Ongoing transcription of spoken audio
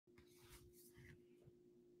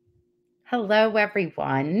Hello,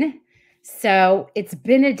 everyone. So it's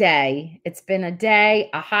been a day. It's been a day,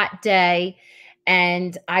 a hot day.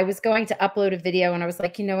 And I was going to upload a video and I was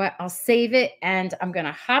like, you know what? I'll save it and I'm going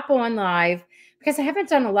to hop on live because I haven't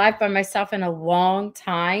done a live by myself in a long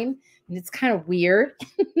time. And it's kind of weird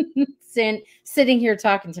sitting here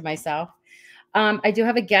talking to myself. I do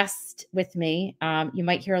have a guest with me. You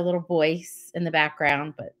might hear a little voice in the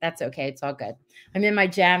background, but that's okay. It's all good. I'm in my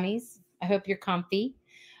jammies. I hope you're comfy.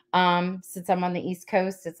 Since I'm on the East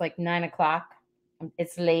Coast, it's like 9 o'clock.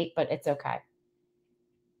 It's late, but it's okay.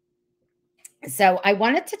 So I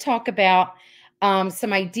wanted to talk about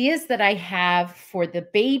some ideas that I have for the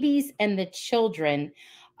babies and the children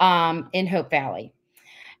in Hope Valley.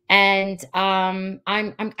 And I'm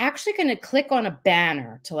actually going to click on a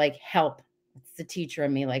banner to like help. It's the teacher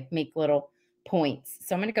in me, like make little points.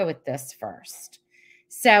 So I'm going to go with this first.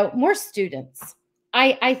 So more students.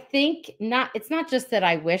 I think it's not just that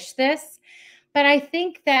I wish this, but I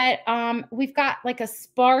think that we've got like a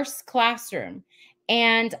sparse classroom.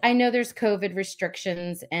 And I know there's COVID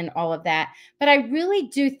restrictions and all of that, but I really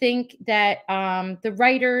do think that the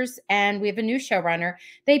writers, and we have a new showrunner,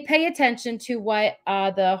 they pay attention to what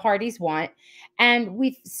the Hardys want. And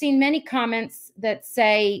we've seen many comments that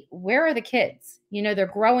say, where are the kids? You know, they're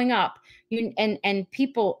growing up and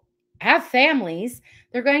people have families.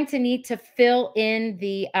 They're going to need to fill in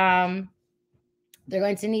the, they're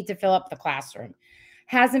going to need to fill up the classroom.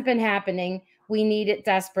 Hasn't been happening. We need it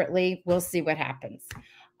desperately. We'll see what happens.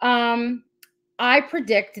 I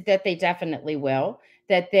predict that they definitely will,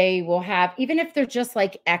 that they will have, even if they're just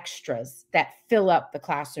like extras that fill up the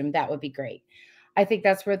classroom, that would be great. I think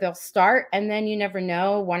that's where they'll start. And then you never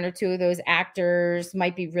know, one or two of those actors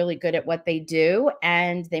might be really good at what they do,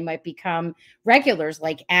 and they might become regulars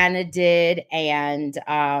like Anna did and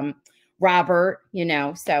Robert, you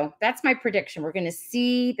know. So that's my prediction. We're going to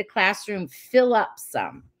see the classroom fill up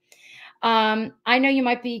some. I know you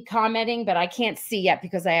might be commenting, but I can't see yet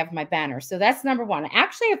because I have my banner. So that's number one. I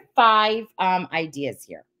actually have 5 ideas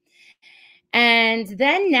here. And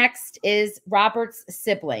then next is Robert's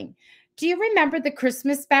sibling. Do you remember the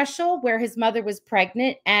Christmas special where his mother was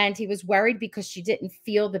pregnant and he was worried because she didn't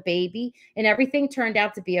feel the baby and everything turned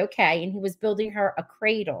out to be okay, and he was building her a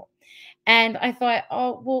cradle? And I thought,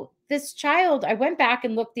 oh, well, this child, I went back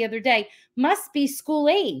and looked the other day, must be school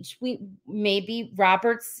age. Maybe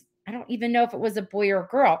Robert's, I don't even know if it was a boy or a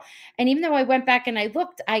girl. And even though I went back and I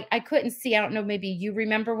looked, I couldn't see. I don't know, maybe you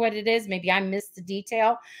remember what it is. Maybe I missed the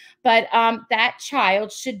detail. But that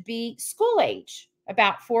child should be school age,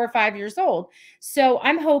 about 4 or 5 years old. So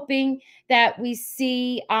I'm hoping that we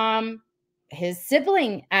see his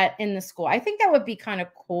sibling in the school. I think that would be kind of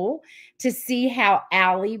cool to see how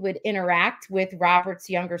Allie would interact with Robert's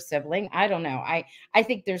younger sibling. I don't know. I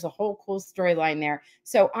think there's a whole cool storyline there.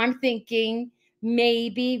 So I'm thinking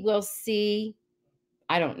maybe we'll see,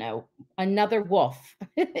 I don't know, another wolf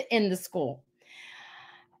in the school.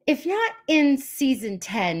 If not in season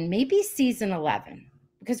 10, maybe season 11,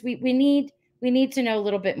 because we need to know a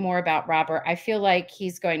little bit more about Robert. I feel like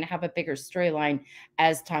he's going to have a bigger storyline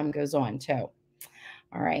as time goes on too.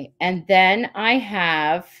 All right. And then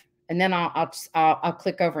I'll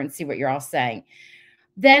click over and see what you're all saying.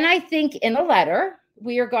 Then I think in a letter,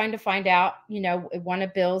 we are going to find out, you know, one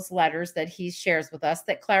of Bill's letters that he shares with us,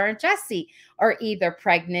 that Clara and Jesse are either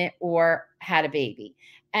pregnant or had a baby.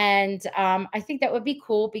 And I think that would be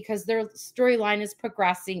cool because their storyline is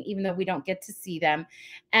progressing, even though we don't get to see them.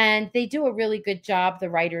 And they do a really good job, the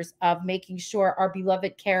writers, of making sure our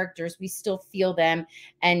beloved characters, we still feel them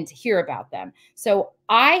and hear about them. So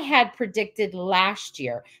I had predicted last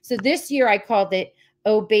year. So this year I called it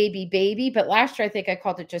Oh Baby Baby, but last year I think I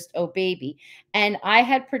called it just Oh Baby. And I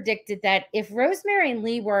had predicted that if Rosemary and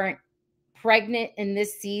Lee weren't pregnant in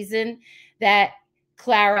this season, that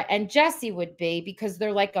Clara and Jesse would be, because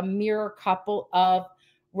they're like a mirror couple of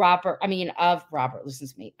Lee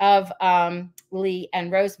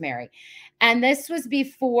and Rosemary. And this was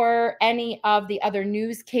before any of the other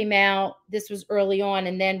news came out. This was early on.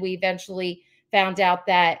 And then we eventually found out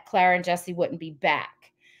that Clara and Jesse wouldn't be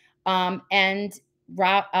back. And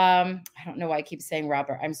I don't know why I keep saying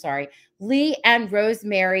Robert. I'm sorry. Lee and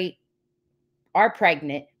Rosemary are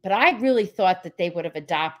pregnant, but I really thought that they would have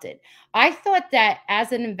adopted. I thought that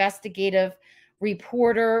as an investigative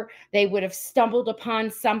reporter, they would have stumbled upon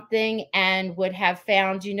something and would have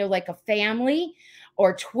found, you know, like a family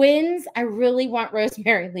or twins. I really want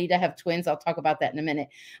Rosemary and Lee to have twins. I'll talk about that in a minute.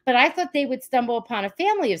 But I thought they would stumble upon a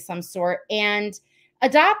family of some sort and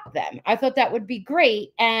adopt them. I thought that would be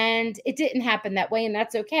great. And it didn't happen that way, and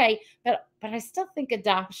that's okay. But but I still think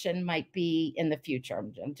adoption might be in the future.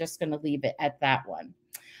 I'm just going to leave it at that one.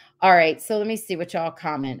 All right, so let me see what y'all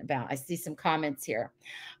comment about. I see some comments here.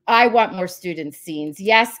 I want more student scenes.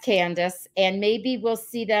 Yes, Candace, and maybe we'll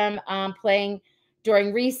see them playing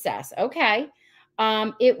during recess. Okay.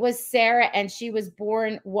 It was Sarah, and she was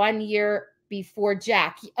born 1 year before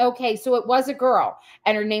Jack. Okay, so it was a girl,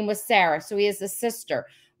 and her name was Sarah. So he has a sister.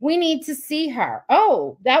 We need to see her.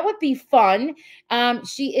 Oh, that would be fun.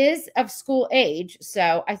 She is of school age,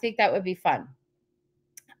 so I think that would be fun.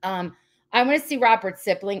 I want to see Robert's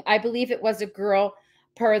sibling. I believe it was a girl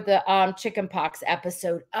per the chickenpox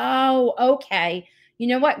episode. Oh, okay. You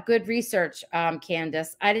know what? Good research,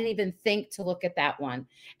 Candace. I didn't even think to look at that one.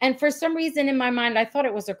 And for some reason in my mind, I thought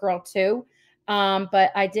it was a girl too,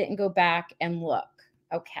 but I didn't go back and look.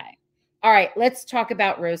 Okay. All right. Let's talk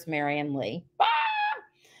about Rosemary and Lee.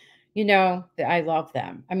 You know, I love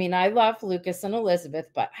them. I mean, I love Lucas and Elizabeth,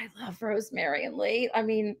 but I love Rosemary and Lee. I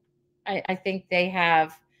mean, I think they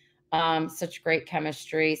have such great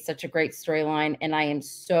chemistry, such a great storyline, and I am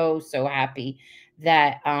so, so happy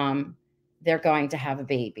that they're going to have a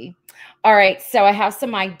baby. All right, so I have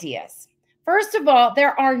some ideas. First of all,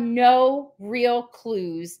 there are no real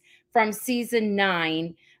clues from season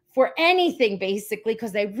 9 for anything, basically,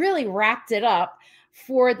 because they really wrapped it up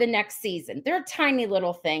for the next season. They're tiny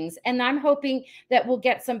little things, and I'm hoping that we'll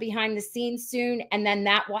get some behind the scenes soon, and then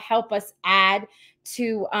that will help us add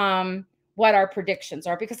to what our predictions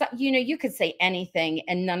are, because you know, you could say anything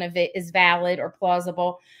and none of it is valid or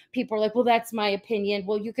plausible. People are like, well, that's my opinion.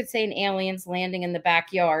 Well, you could say an alien's landing in the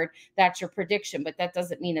backyard. That's your prediction, but that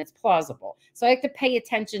doesn't mean it's plausible. So I like to pay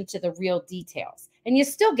attention to the real details, and you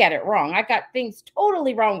still get it wrong. I got things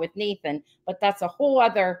totally wrong with Nathan, but that's a whole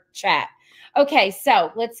other chat. Okay,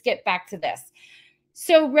 so let's get back to this.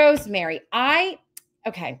 So Rosemary, I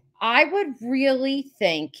would really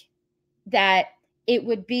think that it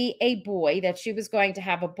would be a boy, that she was going to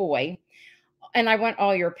have a boy. And I want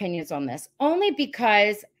all your opinions on this, only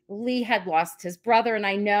because Lee had lost his brother. And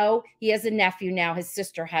I know he has a nephew now. His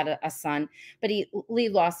sister had a son, but Lee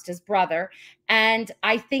lost his brother. And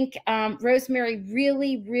I think Rosemary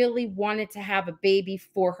really, really wanted to have a baby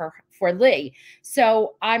for Lee.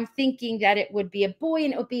 So I'm thinking that it would be a boy,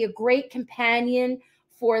 and it would be a great companion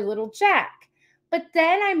for little Jack. But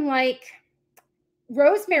then I'm like,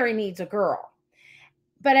 Rosemary needs a girl.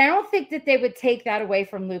 But I don't think that they would take that away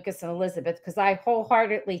from Lucas and Elizabeth, because I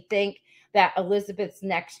wholeheartedly think that Elizabeth's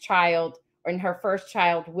next child, or her first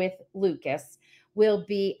child with Lucas, will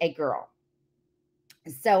be a girl.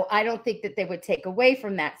 So I don't think that they would take away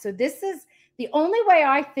from that. So this is the only way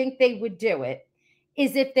I think they would do it,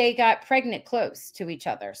 is if they got pregnant close to each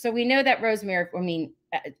other. So we know that Rosemary,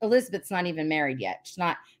 Elizabeth's not even married yet. She's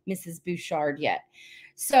not Mrs. Bouchard yet.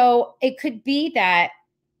 So it could be that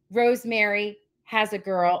Rosemary has a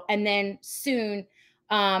girl, and then soon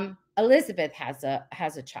Elizabeth has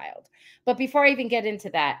a child. But before I even get into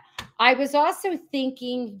that, I was also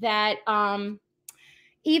thinking that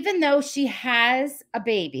even though she has a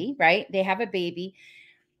baby, right? They have a baby.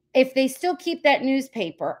 If they still keep that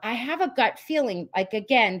newspaper, I have a gut feeling like,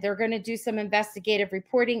 again, they're going to do some investigative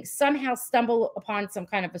reporting, somehow stumble upon some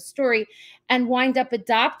kind of a story, and wind up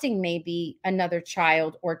adopting maybe another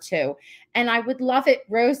child or two. And I would love it,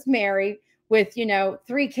 Rosemary, with,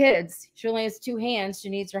 3 kids. She only has 2 hands. She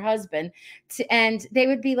needs her husband. And they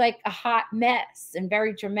would be like a hot mess and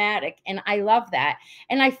very dramatic. And I love that.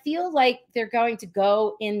 And I feel like they're going to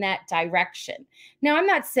go in that direction. Now, I'm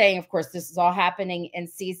not saying, of course, this is all happening in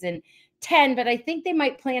season 10, but I think they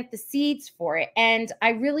might plant the seeds for it. And I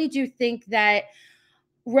really do think that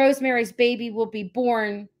Rosemary's baby will be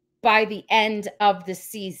born by the end of the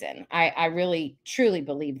season. I really, truly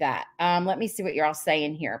believe that. Let me see what you're all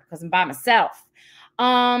saying here, because I'm by myself.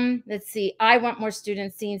 Let's see. I want more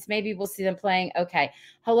student scenes. Maybe we'll see them playing. Okay.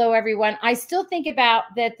 Hello, everyone. I still think about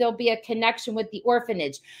that there'll be a connection with the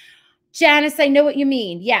orphanage. Janice, I know what you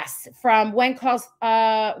mean. Yes, from When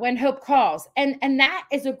Hope Calls. And that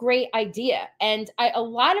is a great idea. And a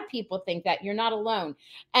lot of people think that. You're not alone.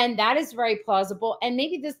 And that is very plausible. And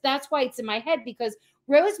maybe that's why it's in my head, because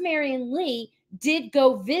Rosemary and Lee did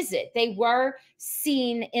go visit. They were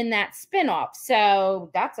seen in that spinoff. So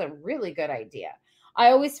that's a really good idea. I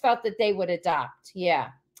always felt that they would adopt. Yeah,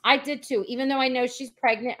 I did too, even though I know she's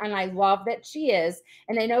pregnant, and I love that she is.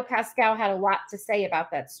 And I know Pascal had a lot to say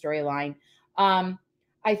about that storyline.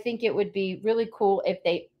 I think it would be really cool if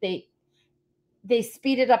they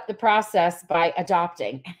speeded up the process by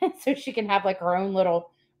adopting, so she can have like her own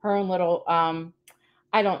little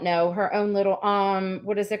I don't know, her own little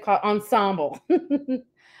what is it called, ensemble.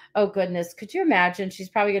 Oh goodness. Could you imagine? She's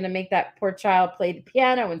probably going to make that poor child play the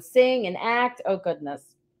piano and sing and act. Oh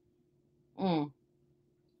goodness. Mm.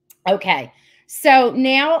 Okay. So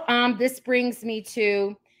now this brings me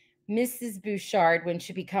to Mrs. Bouchard when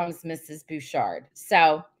she becomes Mrs. Bouchard.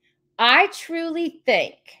 So I truly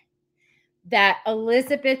think that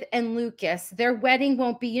Elizabeth and Lucas, their wedding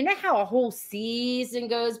won't be, you know how a whole season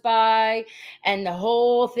goes by and the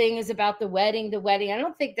whole thing is about the wedding, the wedding. I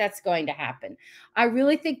don't think that's going to happen. I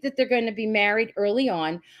really think that they're going to be married early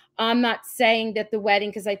on. I'm not saying that the wedding,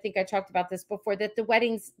 because I think I talked about this before, that the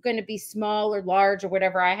wedding's going to be small or large or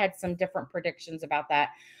whatever. I had some different predictions about that.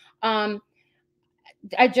 Um,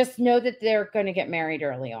 I just know that they're going to get married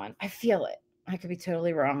early on. I feel it. I could be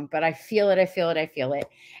totally wrong, but I feel it. I feel it. I feel it.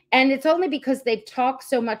 And it's only because they've talked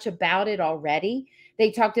so much about it already.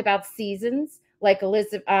 They talked about seasons. Like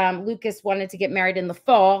Elizabeth, Lucas wanted to get married in the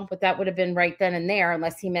fall, but that would have been right then and there,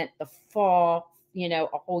 unless he meant the fall, you know,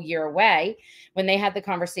 a whole year away. When they had the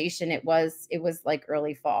conversation, it was like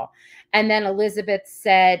early fall. And then Elizabeth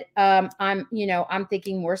said, I'm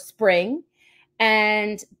thinking more spring.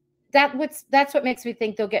 And that's what makes me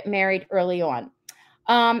think they'll get married early on.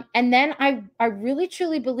 And then I really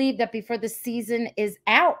truly believe that before the season is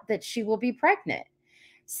out, that she will be pregnant.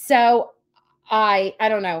 So I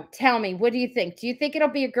don't know. Tell me, what do you think? Do you think it'll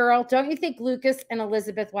be a girl? Don't you think Lucas and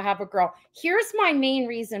Elizabeth will have a girl? Here's my main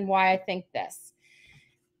reason why I think this.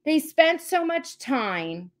 They spent so much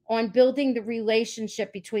time on building the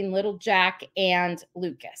relationship between little Jack and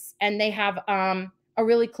Lucas, and they have a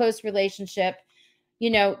really close relationship. You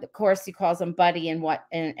know, of course, he calls him Buddy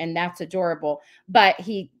and that's adorable. But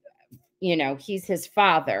he's his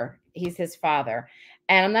father. He's his father.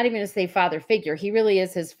 And I'm not even going to say father figure. He really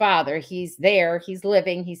is his father. He's there. He's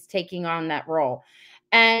living. He's taking on that role.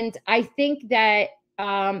 And I think that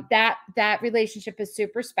that relationship is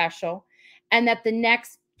super special, and that the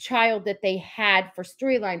next child that they had for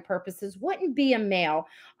storyline purposes wouldn't be a male.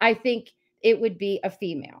 I think it would be a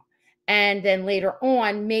female. And then later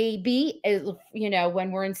on, maybe,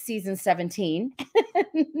 when we're in season 17,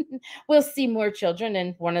 we'll see more children,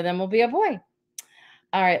 and one of them will be a boy.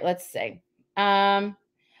 All right, let's see.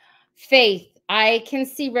 Faith. I can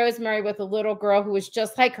see Rosemary with a little girl who is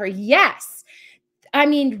just like her. Yes. I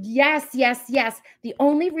mean, yes, yes, yes. The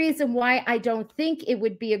only reason why I don't think it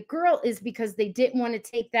would be a girl is because they didn't want to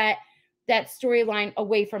take that storyline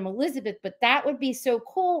away from Elizabeth, but that would be so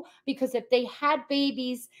cool, because if they had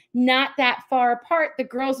babies not that far apart, the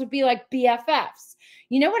girls would be like BFFs.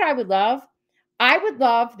 You know what I would love? I would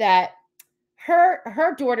love that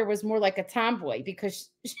her daughter was more like a tomboy,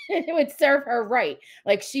 because it would serve her right.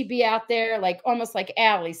 Like, she'd be out there like almost like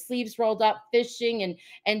Allie, sleeves rolled up, fishing and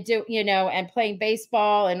and playing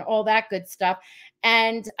baseball and all that good stuff.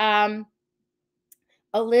 And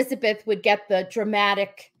Elizabeth would get the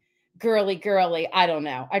dramatic girly. I don't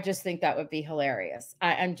know. I just think that would be hilarious.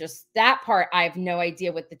 I'm just, that part, I have no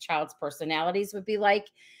idea what the child's personalities would be like.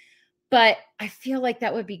 But I feel like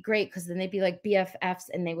that would be great, because then they'd be like BFFs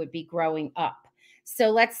and they would be growing up. So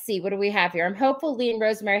let's see. What do we have here? I'm hopeful Lee and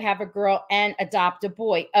Rosemary have a girl and adopt a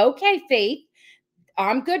boy. Okay, Faith.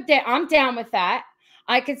 I'm good. I'm down with that.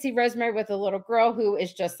 I could see Rosemary with a little girl who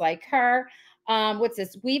is just like her. What's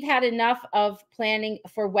this? We've had enough of planning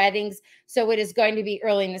for weddings, so it is going to be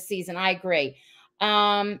early in the season. I agree.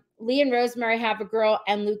 Lee and Rosemary have a girl,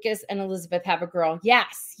 and Lucas and Elizabeth have a girl.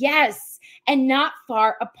 Yes, yes. And not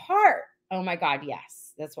far apart. Oh my God,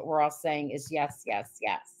 yes. That's what we're all saying is yes, yes,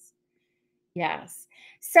 yes. Yes.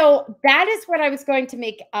 So that is what I was going to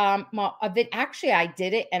make of it. Actually, I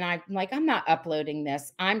did it, and I'm like, I'm not uploading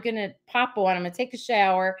this. I'm gonna pop on. I'm gonna take a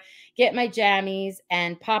shower, get my jammies,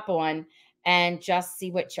 and pop on and just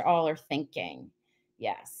see what you all are thinking.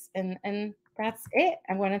 Yes. And that's it.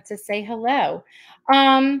 I wanted to say hello.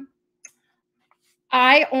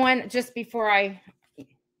 Just before I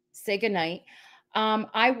say goodnight,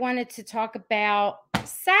 I wanted to talk about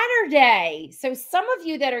Saturday. So some of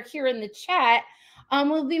you that are here in the chat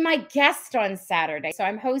will be my guest on Saturday. So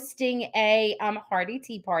I'm hosting a hearty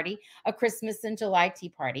tea party, a Christmas in July tea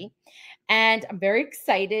party. And I'm very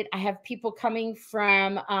excited. I have people coming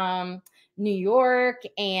from New York,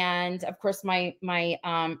 and of course my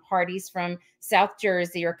parties from South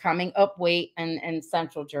Jersey are coming up, and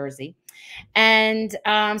Central Jersey. And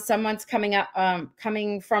someone's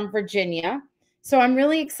coming from Virginia. So I'm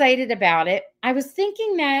really excited about it. I was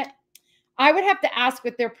thinking that I would have to ask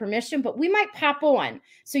with their permission, but we might pop on.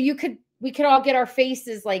 So we could all get our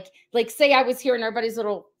faces, like say I was here and everybody's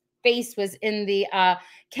little face was in the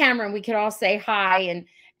camera, and we could all say hi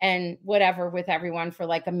and whatever with everyone for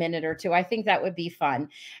like a minute or two. I think that would be fun.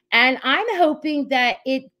 And I'm hoping that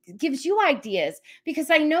it gives you ideas, because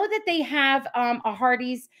I know that they have a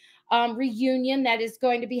Hardee's reunion that is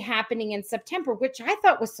going to be happening in September, which I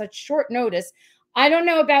thought was such short notice. I don't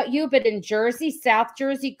know about you, but in Jersey, South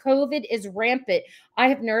Jersey, COVID is rampant. I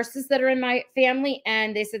have nurses that are in my family,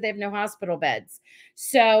 and they said they have no hospital beds.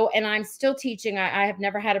 So, and I'm still teaching. I have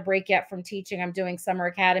never had a break yet from teaching. I'm doing summer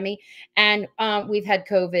academy, and we've had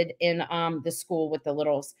COVID in the school with the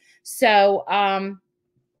littles. So,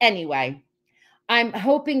 anyway, I'm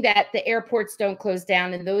hoping that the airports don't close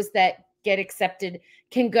down, and those that get accepted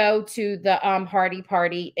can go to the Hardy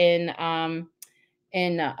party in on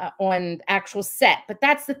actual set. But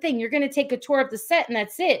that's the thing, you're going to take a tour of the set and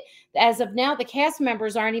that's it. As of now, the cast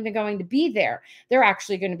members aren't even going to be there. They're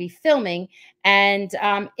actually going to be filming, and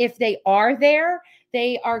if they are there,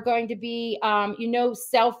 they are going to be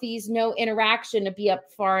selfies, no interaction, to be up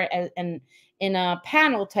far and in a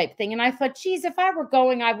panel type thing. And I thought, geez, if I were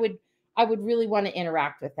going, I would really want to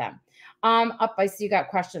interact with them. Up, I see you got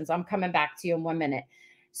questions. I'm coming back to you in 1 minute.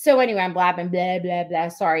 So anyway, I'm blabbing, blah, blah, blah.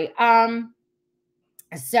 Sorry.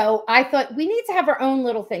 So I thought we need to have our own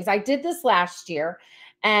little things. I did this last year,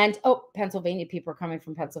 and Pennsylvania, people are coming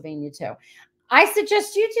from Pennsylvania too. I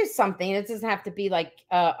suggest you do something. It doesn't have to be like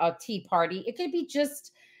a tea party. It could be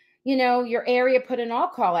just, your area, put an all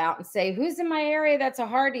call out and say, who's in my area that's a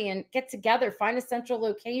Hardy, and get together, find a central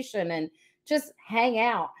location and just hang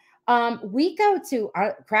out. We go to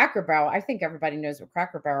Cracker Barrel. I think everybody knows what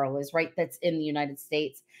Cracker Barrel is, right? That's in the United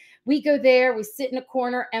States. We go there, we sit in a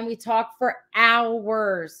corner, and we talk for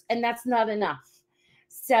hours, and that's not enough.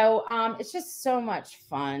 So it's just so much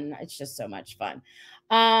fun. It's just so much fun.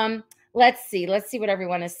 Let's see what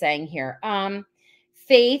everyone is saying here.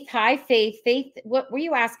 Faith, hi, Faith. Faith, what were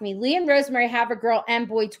you asking me? Lee and Rosemary have a girl and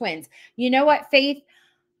boy twins. You know what, Faith?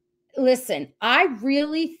 Listen, I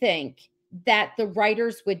really think that the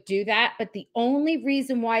writers would do that, but the only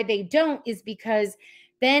reason why they don't is because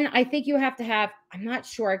then I think you have to have, I'm not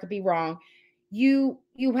sure, I could be wrong, you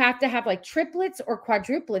have to have like triplets or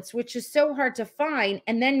quadruplets, which is so hard to find,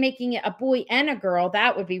 and then making it a boy and a girl,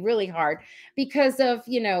 that would be really hard because of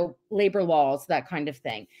labor laws, that kind of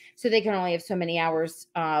thing. So they can only have so many hours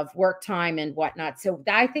of work time and whatnot. So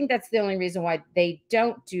I think that's the only reason why they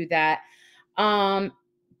don't do that.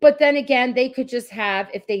 But then again, they could just have,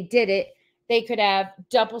 if they did it, they could have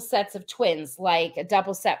double sets of twins, like a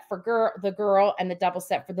double set for the girl and the double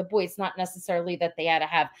set for the boy. It's not necessarily that they had to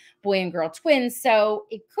have boy and girl twins. So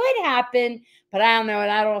it could happen, but I don't know.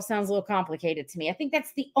 That all sounds a little complicated to me. I think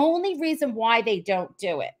that's the only reason why they don't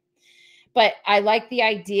do it. But I like the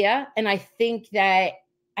idea. And I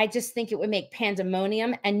just think it would make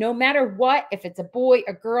pandemonium. And no matter what, if it's a boy,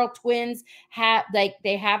 a girl, twins,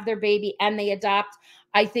 they have their baby and they adopt,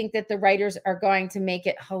 I think that the writers are going to make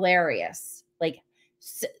it hilarious. Like,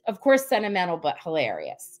 of course, sentimental, but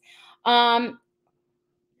hilarious. Those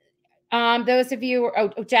of you,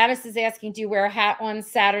 Janice is asking, do you wear a hat on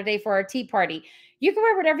Saturday for our tea party? You can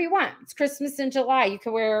wear whatever you want. It's Christmas in July. You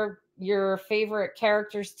can wear your favorite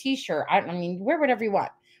character's t-shirt. I mean, wear whatever you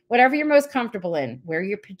want. Whatever you're most comfortable in. Wear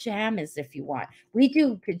your pajamas if you want. We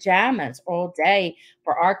do pajamas all day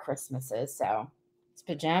for our Christmases, so it's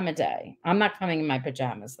pajama day. I'm not coming in my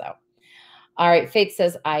pajamas, though. All right, Faith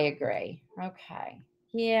says, I agree. Okay.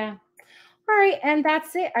 Yeah. All right, and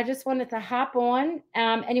that's it. I just wanted to hop on.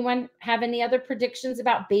 Anyone have any other predictions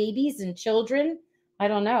about babies and children? I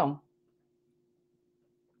don't know.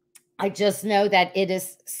 I just know that it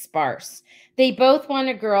is sparse. They both want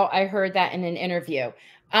a girl. I heard that in an interview.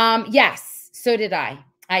 Yes, so did I.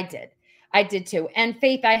 I did too. And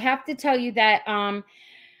Faith, I have to tell you that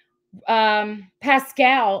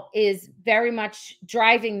Pascal is very much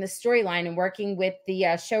driving the storyline and working with the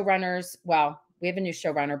showrunners. Well, we have a new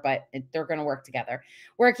showrunner, but they're going to work together,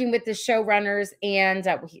 working with the showrunners, and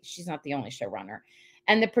she's not the only showrunner,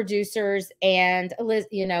 and the producers, and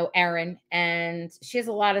Erin, and she has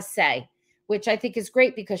a lot to say, which I think is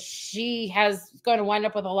great because she has going to wind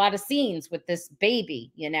up with a lot of scenes with this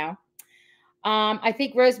baby, I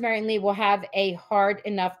think Rosemary and Lee will have a hard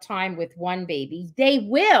enough time with one baby. They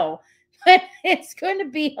will, but it's going to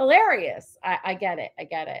be hilarious. I get it.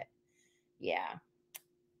 Yeah.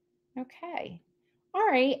 Okay. All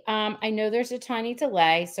right. I know there's a tiny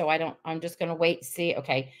delay, so I'm just going to wait and see.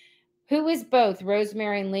 Okay. Who is both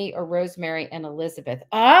Rosemary and Lee or Rosemary and Elizabeth?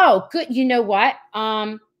 Oh, good. You know what?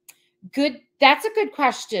 Good. That's a good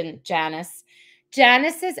question, Janice.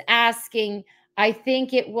 Janice is asking, I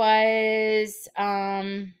think it was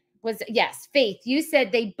yes, Faith. You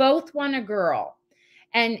said they both want a girl.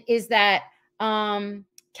 And is that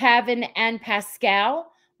Kevin and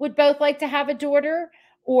Pascal would both like to have a daughter,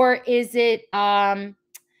 or is it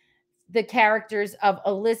the characters of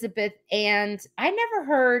Elizabeth and I never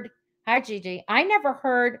heard hi Gigi. I never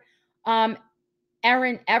heard um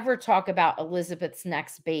Erin ever talk about Elizabeth's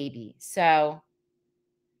next baby. So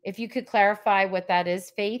if you could clarify what that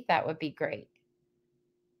is, Faith, that would be great.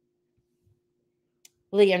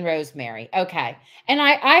 Lee and Rosemary. Okay. And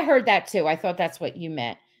I heard that too. I thought that's what you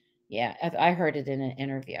meant. Yeah, I heard it in an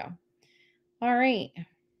interview. All right.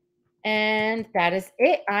 And that is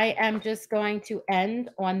it. I am just going to end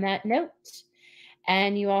on that note.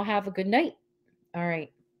 And you all have a good night. All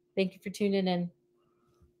right. Thank you for tuning in.